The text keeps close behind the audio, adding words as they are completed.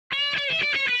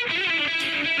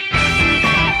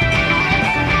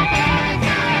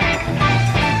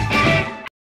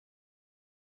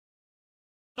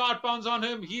not pounce on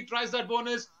him. He tries that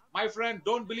bonus. My friend,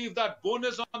 don't believe that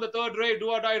bonus on the third raid,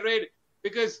 do or die raid,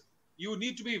 because you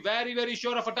need to be very, very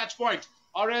sure of a touch point,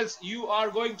 or else you are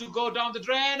going to go down the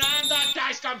drain. And that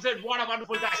dash comes in. What a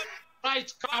wonderful dash.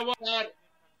 Right cover there.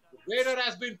 Raider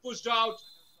has been pushed out.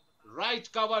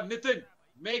 Right cover. Nitin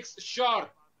makes sure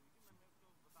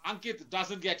Ankit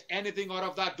doesn't get anything out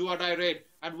of that do or die raid.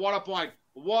 And what a point.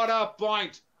 What a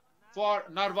point for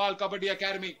Narwal Kabaddi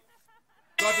Academy.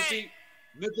 Courtesy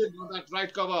Nitin on that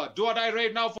right cover. Do or die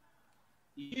raid now.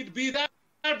 He'd be there.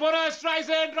 Bonus tries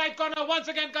in. Right corner once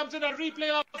again comes in. A replay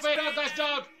of it. Dashed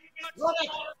out.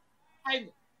 And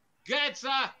gets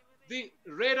the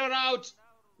Raider out.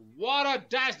 What a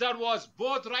dash that was.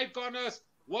 Both right corners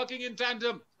working in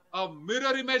tandem. A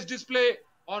mirror image display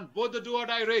on both the do or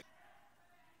die raid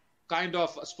kind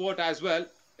of sport as well.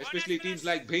 Especially teams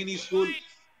like Bhaini School.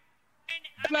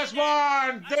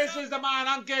 +1. This is the man,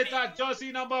 Ankit,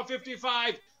 jersey number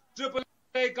 55. AAA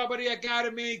Kabaddi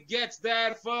Academy gets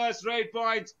their first raid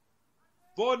points.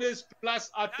 Bonus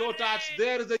plus a toe touch.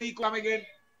 There is the eco coming in.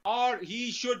 Or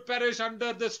he should perish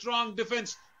under the strong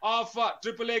defense of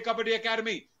AAA Kabaddi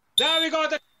Academy. There we go.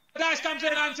 The dash comes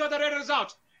in. I'm sure the Raider is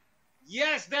out.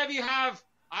 Yes, there we have.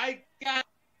 I can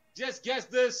just guess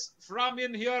this from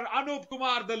in here. Anup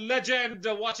Kumar, the legend,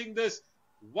 watching this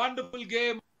wonderful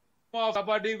game of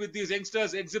Kabaddi with these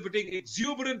youngsters exhibiting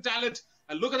exuberant talent.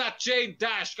 And look at that chain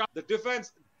dash. The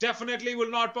defense definitely will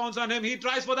not pounce on him. He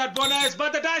tries for that bonus,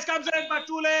 but the dash comes in, but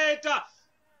too late.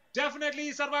 Definitely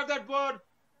he survived that board.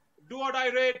 Do or die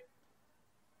raid.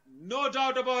 No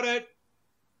doubt about it.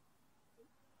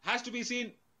 Has to be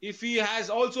seen if he has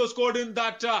also scored in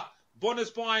that bonus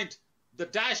point. The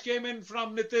dash came in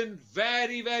from Nitin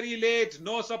very, very late.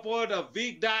 No support, a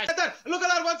weak dash. Look at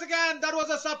that once again. That was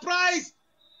a surprise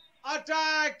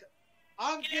attack.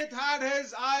 Ankit had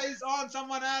his eyes on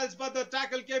someone else, but the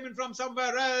tackle came in from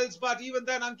somewhere else. But even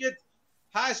then, Ankit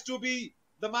has to be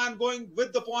the man going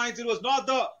with the points. It was not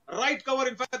the right cover.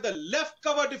 In fact, the left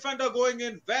cover defender going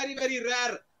in. Very, very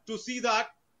rare to see that,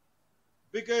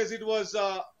 because it was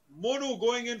Monu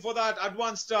going in for that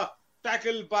advanced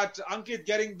tackle, but Ankit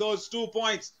getting those 2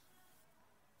 points.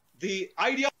 The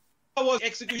idea was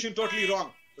execution totally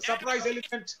wrong. The surprise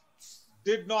element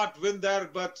did not win there,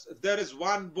 but there is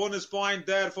one bonus point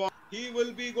there for he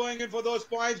will be going in for those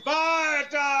points,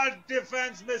 but a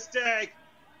defense mistake.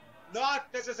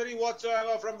 Not necessary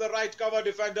whatsoever from the right cover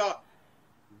defender.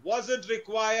 Wasn't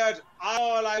required at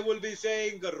all, I will be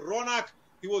saying. Ronak,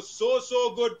 he was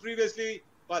so good previously,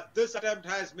 but this attempt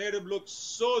has made him look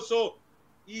so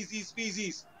easy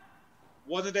species.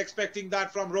 Wasn't expecting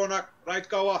that from Ronak. Right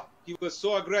cover, he was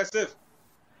so aggressive.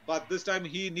 But this time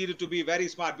he needed to be very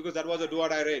smart, because that was a do or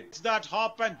die raid. It's that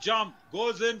hop and jump.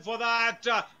 Goes in for that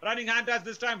running hand touch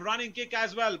this time. Running kick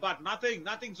as well. But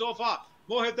nothing so far.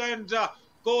 Mohit and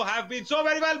Co have been so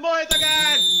very well. Mohit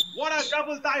again. What a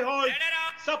double thigh hold.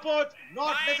 Support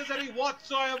not necessary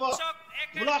whatsoever.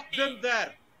 Blocked him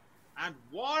there. And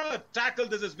what a tackle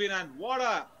this has been. And what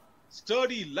a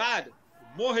sturdy lad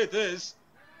Mohit is.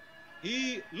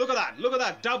 Look at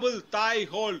that double thigh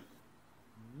hold.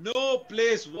 No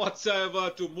place whatsoever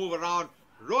to move around.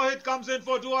 Rohit comes in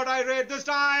for do or die raid this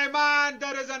time, and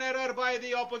there is an error by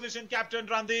the opposition captain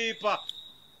Randeep.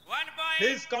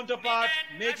 His counterpart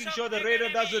making sure the raider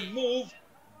doesn't move,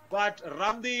 but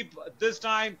Randeep this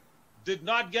time did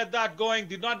not get that going,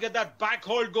 did not get that back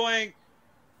hold going.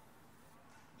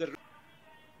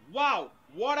 Wow,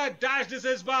 what a dash this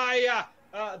is by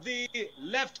the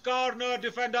left corner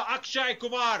defender Akshay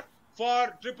Kumar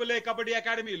for AAA Kabaddi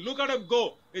Academy. Look at him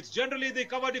go. It's generally the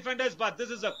cover defenders, but this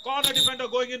is a corner defender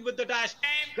going in with the dash,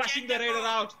 crushing the raider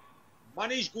out.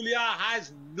 Manish Gulia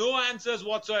has no answers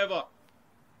whatsoever.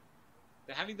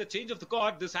 They're having the change of the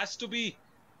court. This has to be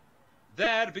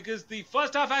there, because the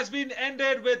first half has been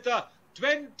ended with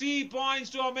 20 points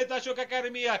to Amit Ashok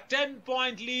Academy, a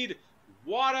 10-point lead.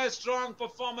 What a strong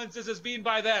performance this has been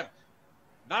by them.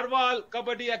 Narwal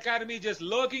Kabaddi Academy just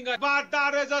lurking at, but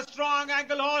that is a strong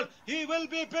ankle hold. He will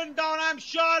be pinned down. I'm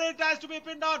sure it has to be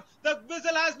pinned down. The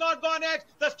whistle has not gone yet.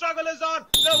 The struggle is on.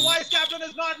 The vice captain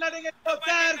is not letting it go.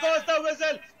 There goes the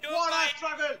whistle. What a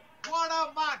struggle. What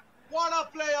a man. What a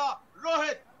player.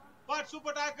 Rohit. But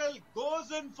super tackle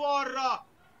goes in for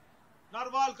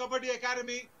Narwal Kabaddi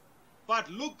Academy. But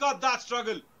look at that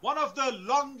struggle. One of the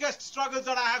longest struggles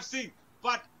that I have seen.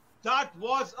 But that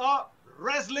was a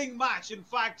wrestling match, in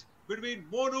fact, between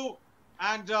Monu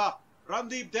and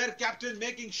Randeep, their captain,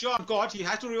 making sure on court. He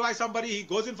has to revive somebody. He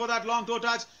goes in for that long toe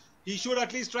touch. He should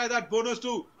at least try that bonus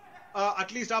to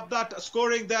at least up that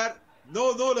scoring there.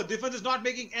 No, the defense is not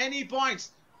making any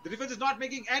points. The defense is not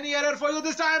making any error for you.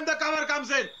 This time the cover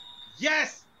comes in.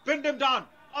 Yes, pinned him down.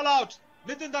 All out.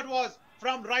 Nitin, that was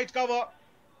from right cover.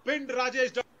 Pinned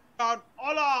Rajesh down.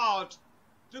 All out.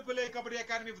 AAA Kabaddi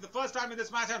Academy for the first time in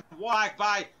this match, and back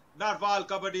by Narwal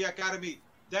Kabaddi Academy.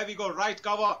 There we go, right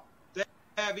cover. There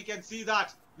we can see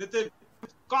that. Nitin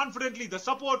confidently. The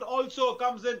support also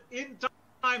comes in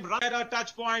time. Right at a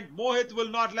touch point. Mohit will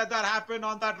not let that happen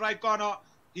on that right corner.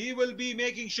 He will be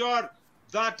making sure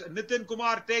that Nitin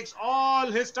Kumar takes all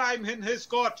his time in his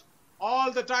court.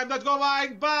 All the time. That's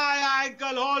going by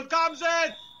ankle hold. Comes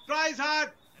in. Tries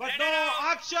hard. But no,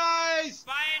 Akshay's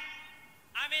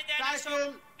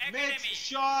tackle makes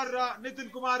sure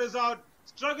Nitin Kumar is out.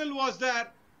 Struggle was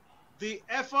there. The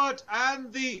effort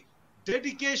and the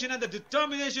dedication and the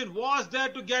determination was there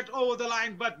to get over the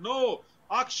line. But no,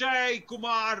 Akshay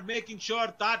Kumar making sure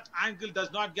that ankle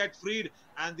does not get freed,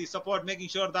 and the support making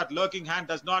sure that lurking hand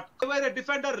does not. Where a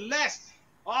defender less.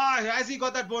 Has he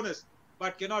got that bonus?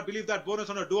 But cannot believe that bonus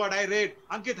on a do-or-die raid.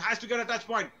 Ankit has to get a touch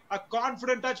point. A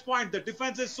confident touch point. The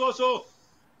defense is so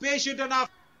patient enough.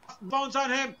 Bounce on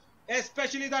him.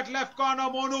 Especially that left corner,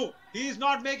 Monu. He's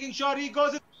not making sure he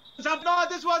goes in. No,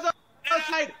 this was a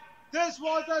slide. This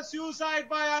was a suicide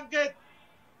by Ankit.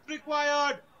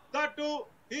 Required. That too.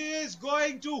 He is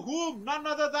going to whom? None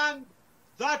other than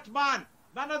that man.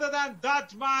 None other than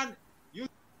that man.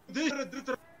 This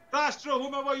Rashtra,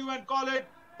 whomever you can call it.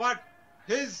 But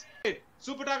his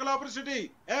super tackle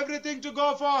opportunity. Everything to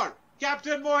go for.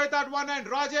 Captain Mohit at one end.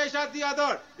 Rajesh at the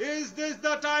other. Is this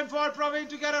the time for Praveen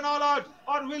to get an all-out?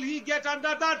 Or will he get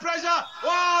under that pressure?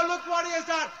 Wow, look what he has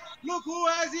done. Look who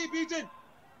has he beaten.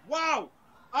 Wow.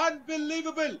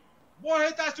 Unbelievable.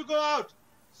 Mohit has to go out.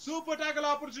 Super tackle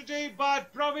opportunity,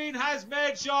 but Praveen has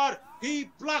made sure he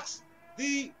plucks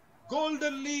the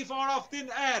golden leaf out of thin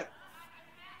air.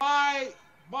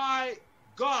 My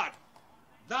God.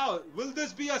 Now, will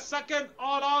this be a second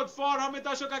all-out for Amit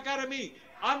Ashok Academy?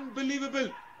 Unbelievable.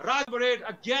 Raj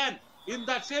again in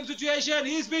that same situation.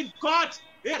 He's been caught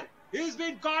here. He's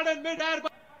been caught in mid-air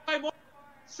by Mohit.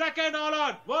 Second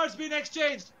all-out. Words been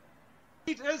exchanged.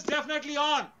 It is definitely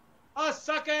on. A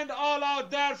second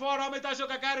all-out there for Amit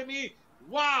Ashok Academy.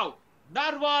 Wow.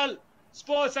 Narwal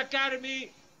Sports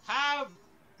Academy have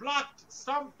plucked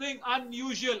something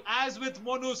unusual, as with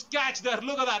Monu's catch there.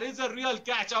 Look at that. It's a real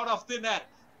catch out of thin air.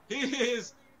 He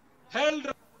is held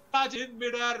in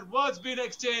mid-air. Words been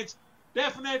exchanged.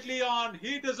 Definitely on.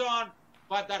 Heat is on.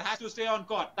 But that has to stay on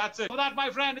court. That's it. For that, my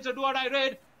friend, it's a do-or-die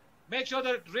raid. Make sure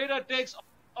that Raider takes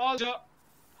all the...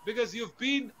 because you've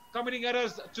been committing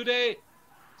errors today.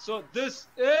 So this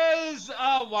is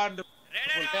a wonderful.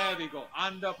 There we go.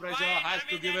 Under pressure has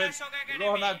to give it.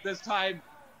 Ronak this time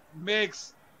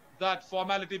makes that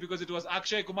formality because it was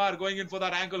Akshay Kumar going in for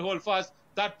that ankle hold first.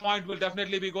 That point will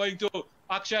definitely be going to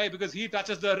Akshay because he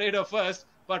touches the Raider first.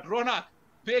 But Ronak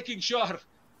making sure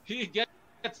he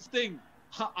gets thing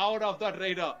out of that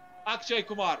Raider. Akshay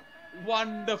Kumar.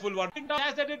 Wonderful one.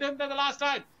 As they did him the last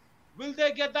time. Will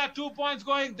they get that 2 points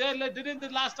going? They didn't the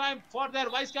last time for their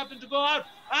vice captain to go out.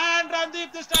 And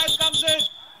Randeep this time comes in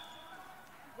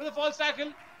with a false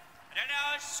tackle.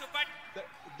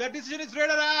 The decision is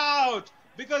Raider out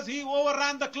because he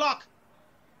overran the clock.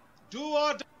 Do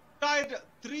or died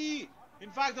 3. In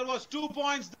fact, there was 2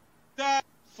 points there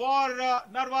for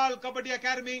Narwal Kabaddi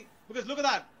Academy. Because look at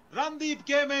that. Randeep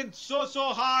came in so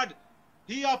hard.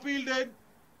 He appealed in.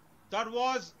 That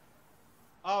was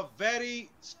a very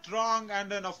strong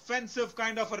and an offensive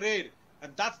kind of a raid.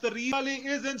 And that's the really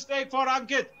is in stake for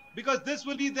Ankit. Because this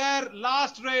will be their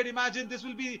last raid. Imagine this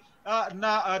will be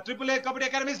AAA Kabaddi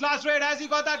Academy's last raid. Has he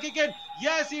got that kick in?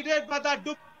 Yes, he did. But that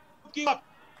keep up.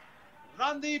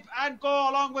 Randeep and co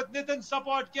along with Nitin's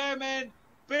support came in.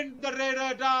 Pinned the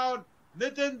Raider down.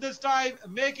 Nitin this time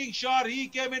making sure he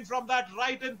came in from that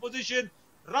right in position.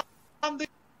 Randeep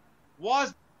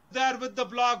was there with the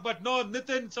block, but no,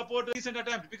 Nitin supported a decent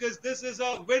attempt because this is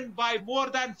a win by more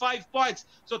than 5 points.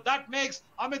 So that makes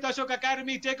Amit Ashok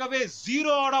Academy take away 0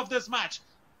 out of this match.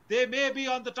 They may be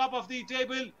on the top of the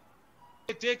table.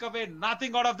 They take away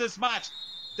nothing out of this match.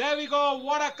 There we go.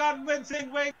 What a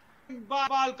convincing win by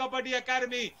Narwal Kabaddi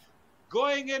Academy.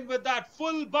 Going in with that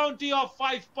full bounty of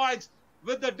 5 points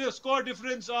with the score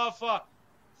difference of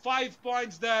 5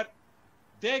 points there.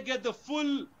 They get the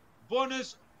full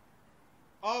bonus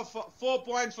of 4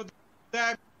 points for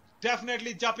them.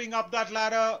 Definitely jumping up that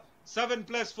ladder. 7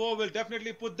 plus 4 will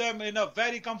definitely put them in a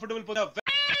very comfortable position.